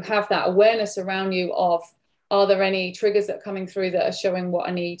 you have that awareness around you of, are there any triggers that are coming through that are showing what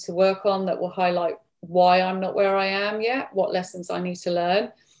I need to work on, that will highlight why I'm not where I am yet, what lessons I need to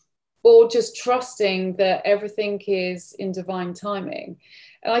learn, or just trusting that everything is in divine timing.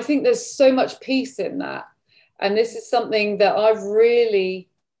 And I think there's so much peace in that. And this is something that I've really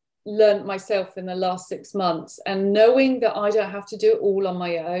learned myself in the last 6 months. And knowing that I don't have to do it all on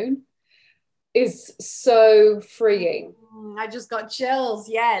my own is so freeing. I just got chills.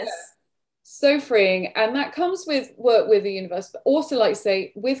 Yes. Yeah. So freeing. And that comes with work with the universe, but also, like,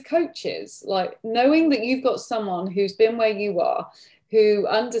 say, with coaches, like knowing that you've got someone who's been where you are, who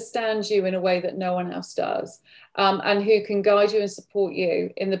understands you in a way that no one else does, and who can guide you and support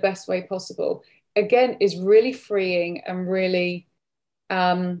you in the best way possible, again, is really freeing and really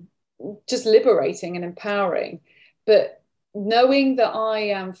just liberating and empowering. But knowing that I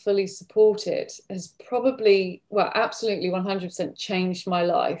am fully supported has probably, well, absolutely 100% changed my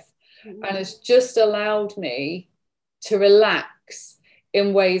life, and has just allowed me to relax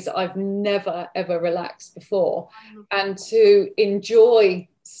in ways I've never, ever relaxed before, and to enjoy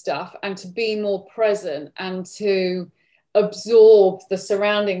stuff and to be more present and to absorb the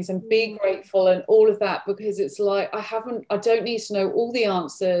surroundings and be grateful and all of that, because it's like, I don't need to know all the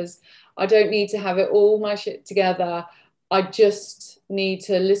answers. I don't need to have it all my shit together. I just need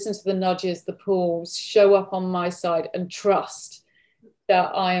to listen to the nudges, the pulls, show up on my side and trust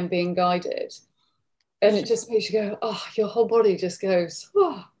that I am being guided. And it just makes you go, oh, your whole body just goes,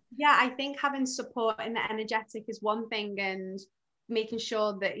 oh. Yeah, I think having support in the energetic is one thing, and making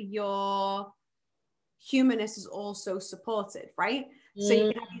sure that your humanness is also supported, right? So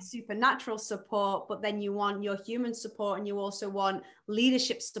you can have your supernatural support, but then you want your human support, and you also want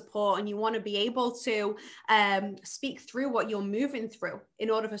leadership support, and you want to be able to speak through what you're moving through in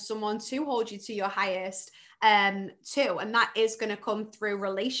order for someone to hold you to your highest too. And that is going to come through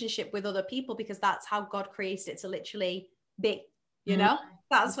relationship with other people, because that's how God created it to literally be, you know?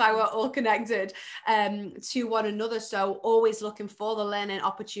 That's why we're all connected to one another. So always looking for the learning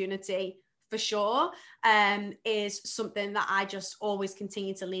opportunity, for sure, is something that I just always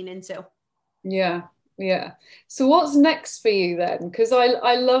continue to lean into. Yeah. So what's next for you then? Because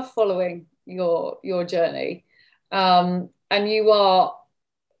I love following your journey, and you're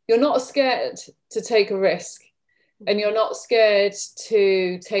not scared to take a risk, and you're not scared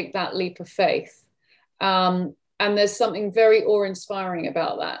to take that leap of faith. And there's something very awe-inspiring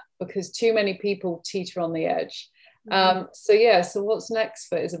about that, because too many people teeter on the edge. So what's next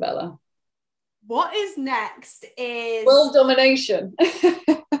for Isabella? What is next is world domination.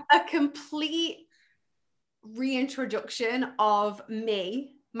 A complete reintroduction of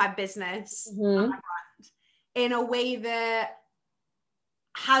me, my business, and my brand, in a way that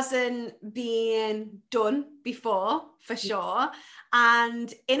hasn't been done before, for sure,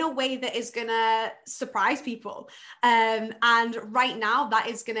 and in a way that is gonna surprise people. And right now, that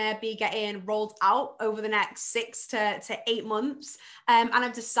is gonna be getting rolled out over the next 6 to 8 months. And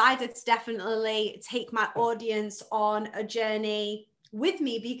I've decided to definitely take my audience on a journey with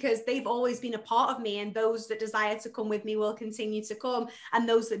me, because they've always been a part of me, and those that desire to come with me will continue to come, and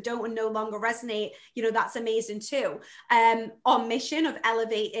those that don't and no longer resonate, you know, that's amazing too. Our mission of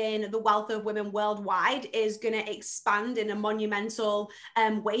elevating the wealth of women worldwide is going to expand in a monumental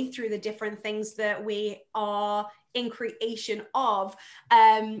way through the different things that we are in creation of.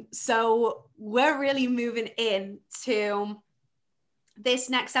 So we're really moving into this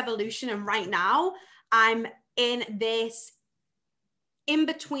next evolution, and right now I'm in this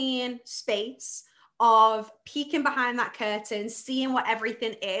in-between space of peeking behind that curtain, seeing what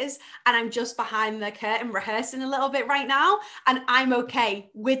everything is, and I'm just behind the curtain rehearsing a little bit right now, and I'm okay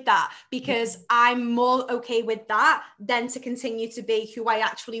with that, because I'm more okay with that than to continue to be who I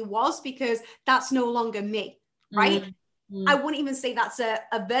actually was, because that's no longer me, right? I wouldn't even say that's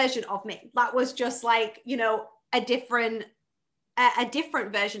a version of me. That was just like, you know, a different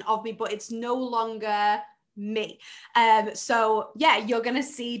version of me, but it's no longer me. So yeah, you're gonna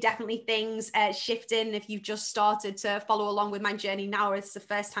see definitely things shifting. If you've just started to follow along with my journey now, or it's the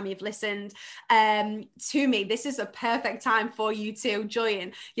first time you've listened to me, this is a perfect time for you to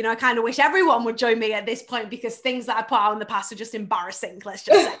join. You know, I kind of wish everyone would join me at this point, because things that I put out in the past are just embarrassing, let's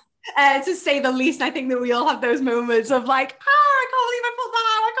just say. To say the least. I think that we all have those moments of like, I can't believe I put that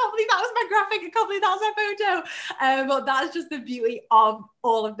out, I can't believe that was my graphic, I can't believe that was my photo. But that's just the beauty of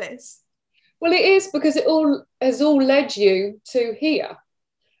all of this. Well, it is, because it all has led you to here.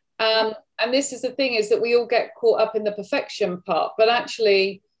 And this is the thing, is that we all get caught up in the perfection part, but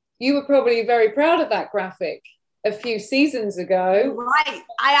actually you were probably very proud of that graphic a few seasons ago. Right.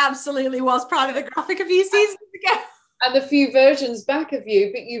 I absolutely was proud of the graphic a few seasons ago. And the few versions back of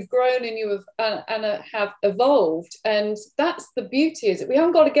you, but you've grown and you have evolved. And that's the beauty, is that we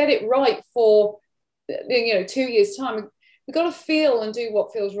haven't got to get it right for 2 years' time. We've got to feel and do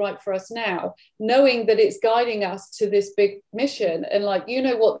what feels right for us now, knowing that it's guiding us to this big mission. And like, you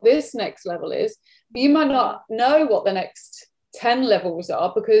know what this next level is, but you might not know what the next 10 levels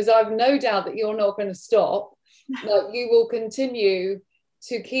are, because I've no doubt that you're not going to stop. Like, you will continue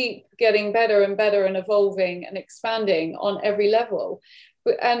to keep getting better and better, and evolving and expanding on every level.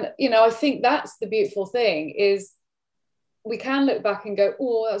 And, you know, I think that's the beautiful thing, is we can look back and go,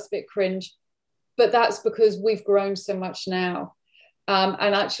 oh, that's a bit cringe. But that's because we've grown so much now.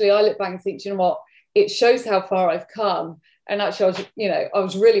 And actually, I look back and think, you know what, it shows how far I've come. And actually, I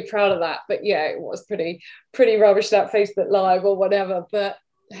was really proud of that. But yeah, it was pretty rubbish, that Facebook Live or whatever. But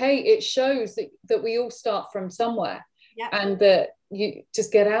hey, it shows that we all start from somewhere. Yep. And that you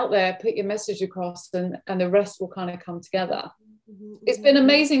just get out there, put your message across, and the rest will kind of come together. It's been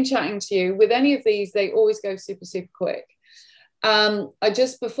amazing chatting to you. With any of these, they always go super, super quick. I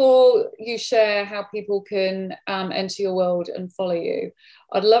just, before you share how people can enter your world and follow you,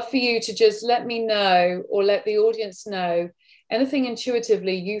 I'd love for you to just let me know, or let the audience know, anything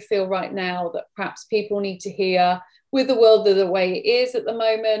intuitively you feel right now that perhaps people need to hear with the world the way it is at the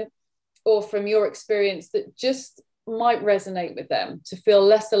moment, or from your experience, that just might resonate with them, to feel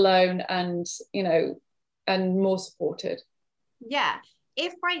less alone and, and more supported. Yeah.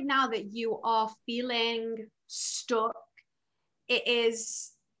 if right now that you are feeling stuck, it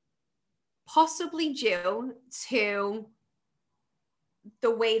is possibly due to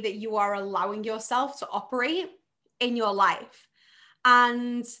the way that you are allowing yourself to operate in your life.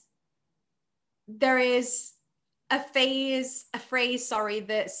 And there is a phrase,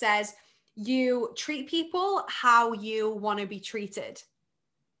 that says you treat people how you want to be treated.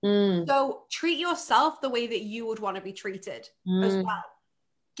 So treat yourself the way that you would want to be treated as well.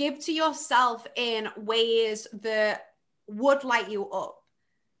 Give to yourself in ways that would light you up.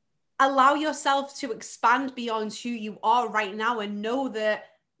 Allow yourself to expand beyond who you are right now and know that,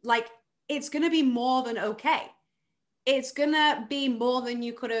 like, it's going to be more than okay. It's going to be more than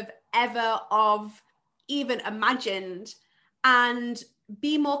you could have ever even imagined, and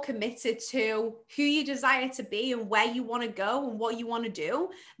be more committed to who you desire to be and where you want to go and what you want to do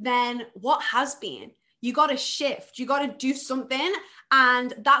than what has been. You got to shift. You got to do something.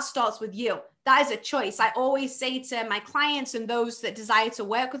 And that starts with you. That is a choice. I always say to my clients and those that desire to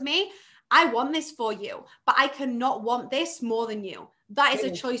work with me, I want this for you, but I cannot want this more than you. That is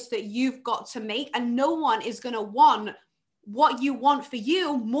a choice that you've got to make. And no one is going to want what you want for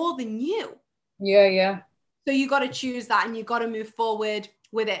you more than you. Yeah. So you got to choose that, and you got to move forward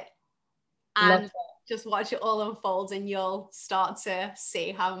with it. And just watch it all unfold, and you'll start to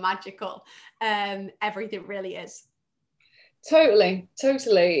see how magical everything really is. Totally.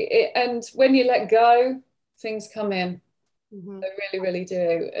 And when you let go, things come in. They really, really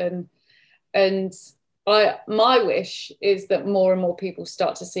do. And my wish is that more and more people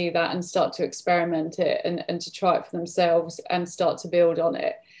start to see that and start to experiment it and to try it for themselves and start to build on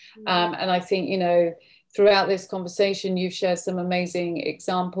it. And I think, throughout this conversation, you've shared some amazing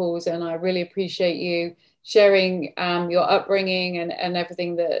examples, and I really appreciate you sharing your upbringing and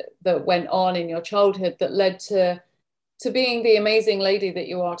everything that went on in your childhood that led to being the amazing lady that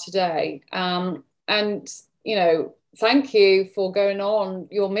you are today. And, thank you for going on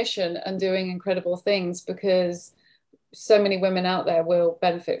your mission and doing incredible things, because so many women out there will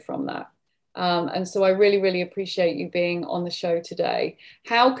benefit from that. And so I really, really appreciate you being on the show today.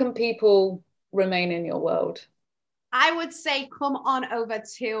 How can people remain in your world? I would say come on over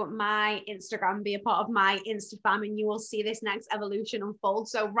to my Instagram, be a part of my Instafam, and you will see this next evolution unfold.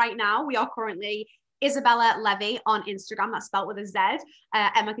 So right now we are currently Isabella Levy on Instagram. That's spelled with a Z.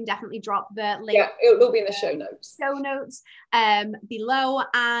 Emma can definitely drop the link. Yeah, it will be in the show notes. Below.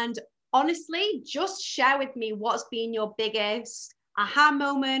 And honestly, just share with me what's been your biggest aha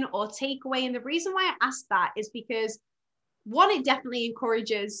moment or takeaway. And the reason why I asked that is because, one, it definitely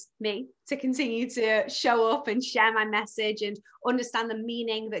encourages me to continue to show up and share my message and understand the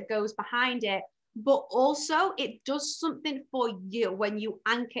meaning that goes behind it. But also it does something for you when you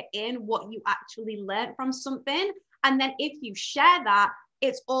anchor in what you actually learned from something. And then if you share that,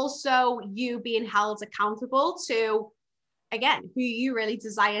 it's also you being held accountable to, again, who you really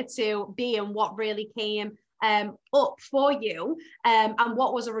desire to be and what really came up for you and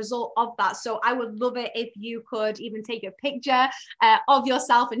what was a result of that. So I would love it if you could even take a picture of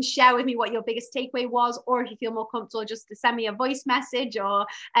yourself and share with me what your biggest takeaway was, or if you feel more comfortable just to send me a voice message or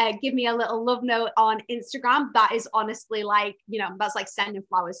give me a little love note on Instagram. That is honestly that's like sending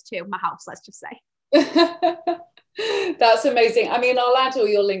flowers to my house, let's just say. That's amazing. I mean, I'll add all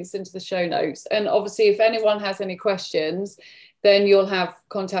your links into the show notes, and obviously if anyone has any questions, then you'll have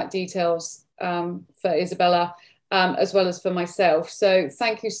contact details for Isabella as well as for myself. So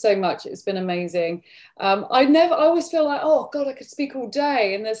thank you so much. It's been amazing. I always feel like, oh God, I could speak all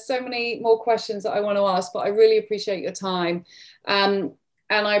day, and there's so many more questions that I want to ask, but I really appreciate your time. And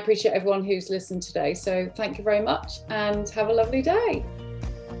I appreciate everyone who's listened today. So thank you very much, and have a lovely day.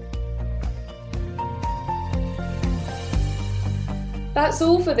 That's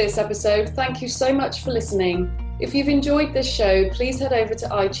all for this episode. Thank you so much for listening. If you've enjoyed this show, please head over to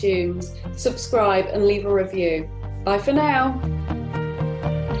iTunes, subscribe and leave a review. Bye for now.